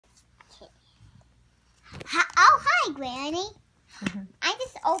Hi, Granny. I'm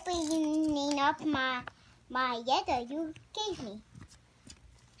just opening up my letter you gave me.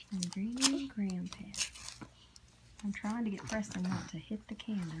 From Granny and Granpap. I'm trying to get Preston not to hit the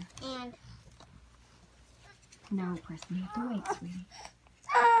camera. And no, Preston, you have to wait, sweetie.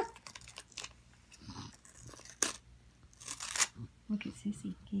 Look at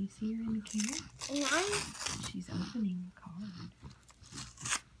Sissy. Can you see her in the camera? No. She's opening a card.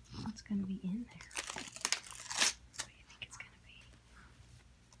 What's going to be in there? What do you think it's going to be?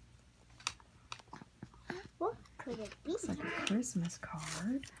 What could it be? It's like a Christmas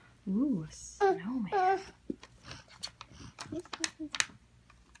card. Ooh, a snowman.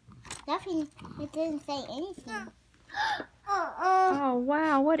 Nothing. It didn't say anything. Oh,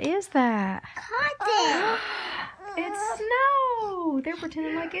 wow. What is that? Cotton. It's snow. They're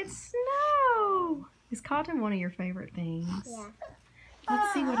pretending like it's snow. Is cotton one of your favorite things? Yeah.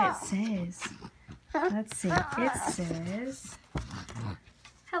 Let's see what it says. Let's see. It says,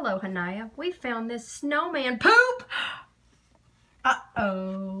 "Hello, Haniah. We found this snowman poop."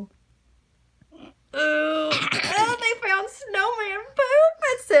 Uh-oh. Oh, they found snowman poop.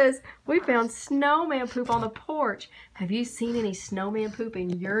 It says, "We found snowman poop on the porch. Have you seen any snowman poop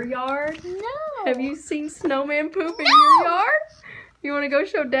in your yard?" No. Have you seen snowman poop in your yard? You want to go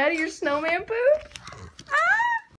show Daddy your snowman poop?